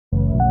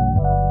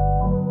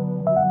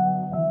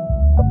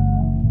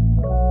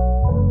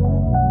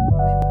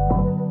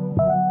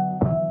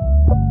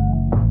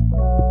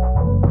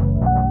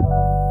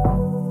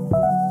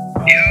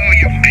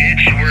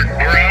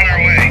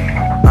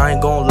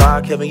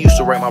Kevin used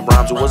to write my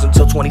rhymes. It wasn't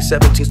until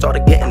 2017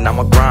 started getting on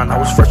my grind. I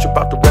was fresh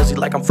about the resi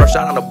like I'm fresh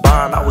out on the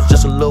bond. I was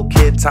just a little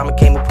kid, time it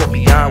came and put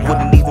me on.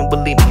 Wouldn't even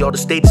believe me, all the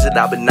stages that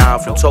I've been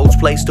on. From Toad's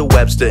Place to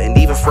Webster and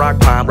even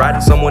Frog Pond.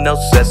 Riding someone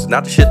else's sets,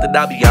 not the shit that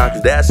I be on,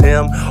 cause that's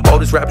him. All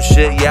this rapping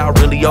shit, yeah, I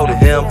really owe to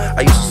him.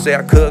 I used to say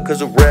I could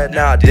cause of red,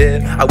 now I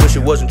did. I wish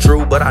it wasn't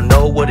true, but I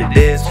know what it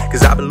is.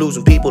 Cause I've been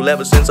losing people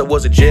ever since I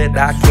was a jit.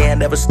 I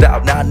can't ever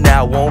stop, not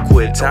now, won't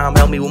quit. Time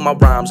help me with my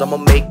rhymes, I'ma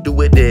make do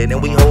with it.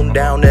 And we holding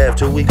down F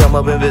till we come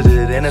up and visit.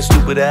 And that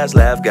stupid ass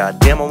laugh,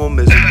 goddamn, I'ma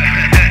miss it.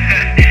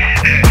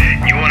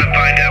 You wanna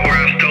find out where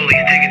I stole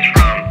these tickets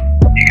from?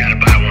 You gotta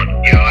buy one.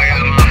 Yo, I got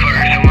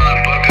motherfuckers who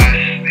wanna book us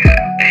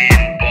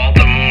in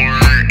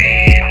Baltimore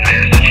and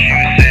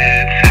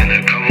Massachusetts and a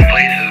couple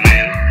places,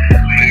 man.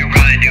 We could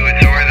probably do a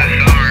tour this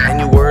summer. And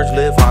your words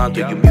live on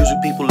through your music,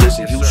 people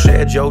listen. You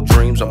shared your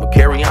dreams, I'ma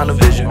carry on the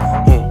vision.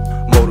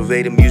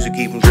 Motivated music,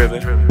 keep them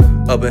driven.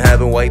 Up in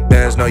heaven, white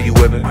bands, know you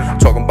whipping.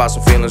 Talking about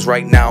some feelings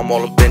right now, I'm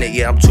all up in it.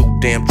 Yeah, I'm too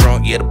damn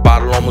drunk, yeah, the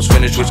bottle almost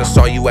finished. Wish I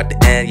saw you at the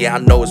end, yeah, I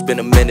know it's been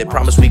a minute.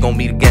 Promise we gon'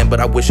 meet again, but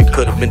I wish it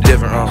could've been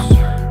different,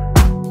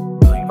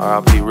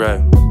 R.I.P. Red.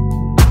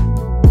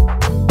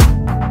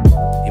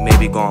 He may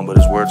be gone, but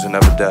his words are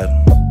never dead.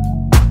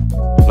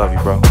 Love you,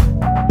 bro.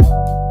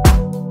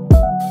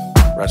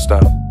 Rest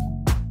up.